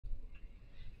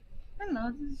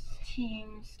Hello, this is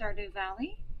Team Stardew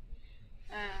Valley.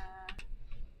 Uh,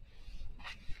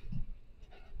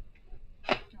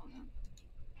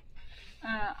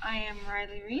 I am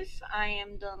Riley Reese. I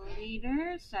am the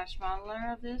leader slash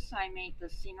modeler of this. I make the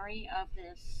scenery of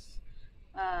this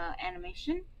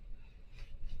animation.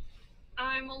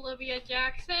 I'm Olivia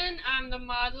Jackson. I'm the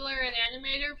modeler and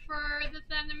animator for this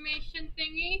animation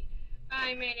thingy.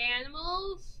 I made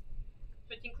animals,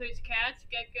 which includes cats,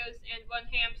 geckos, and one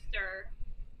hamster.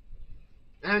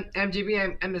 I'm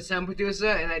MGB. I'm the sound producer,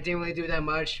 and I didn't really do that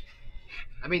much.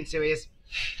 I'm being serious.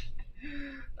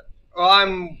 Well,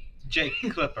 I'm Jake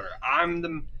Clipper.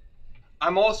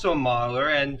 I'm also a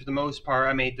modeler, and for the most part,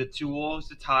 I made the tools,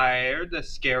 the tire, the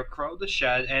scarecrow, the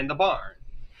shed, and the barn,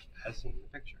 as seen in the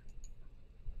picture.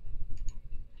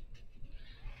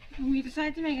 We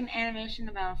decided to make an animation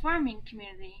about a farming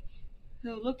community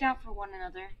who looked out for one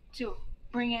another to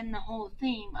bring in the whole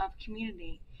theme of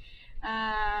community.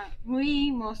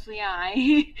 Mostly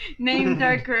I, named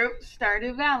our group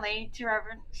Stardew Valley to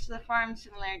reference the farm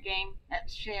simulator game that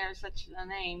shares such a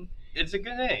name. It's a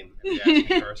good name, if you ask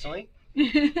me personally.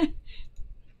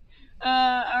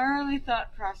 Our early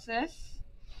thought process.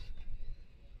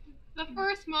 The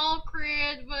first model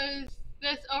created was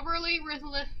this overly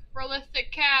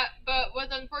realistic cat, but was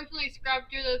unfortunately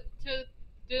scrapped due to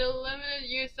the limited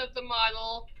use of the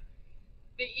model.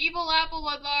 The evil apple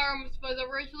with arms was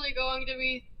originally going to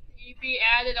be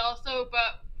added also,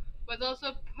 but was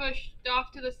also pushed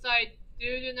off to the side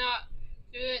due to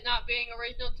it not being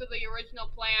original to the original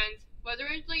plans. Was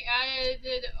originally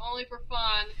added only for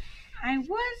fun. I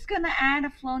was gonna add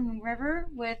a flowing river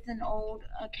with an old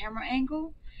camera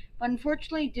angle, but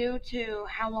unfortunately, due to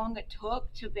how long it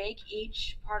took to bake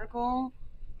each particle,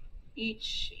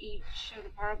 each of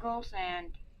the particles,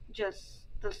 and just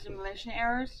the simulation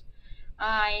errors,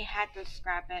 I had to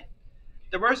scrap it.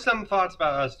 There were some thoughts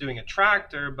about us doing a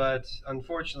tractor, but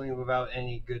unfortunately, without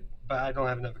any good. But I don't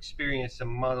have enough experience to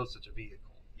model such a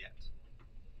vehicle yet.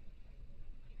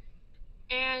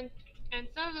 And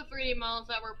some of the 3D models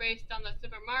that were based on the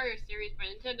Super Mario series by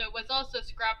Nintendo was also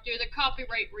scrapped due to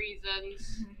copyright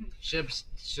reasons. Should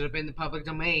have been the public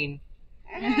domain.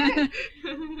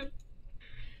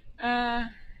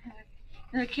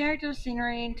 The character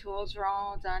scenery and tools were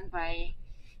all done by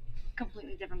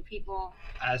completely different people.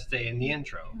 As they in the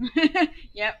intro.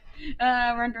 Yep.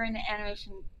 Rendering the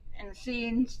animation and the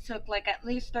scenes took like at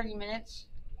least 30 minutes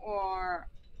or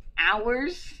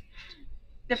hours,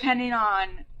 depending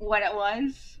on what it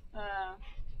was.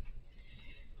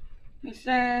 We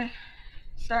started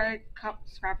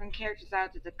scrapping characters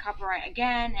out due to copyright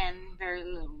again and very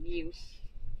little use.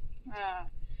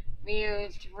 We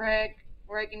used rig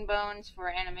and bones for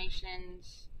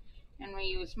animations, and we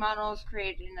used models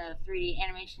created in a 3D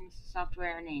animation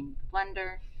software named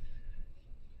Blender.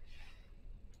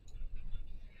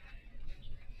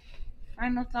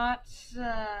 Final thoughts.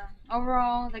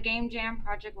 Overall, the Game Jam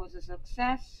project was a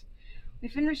success. We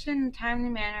finished in a timely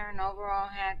manner and overall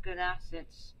had good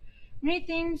assets. Many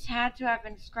things had to have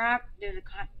been scrapped due to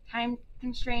time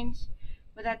constraints,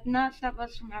 but that did not stop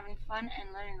us from having fun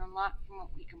and learning a lot from what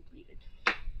we completed.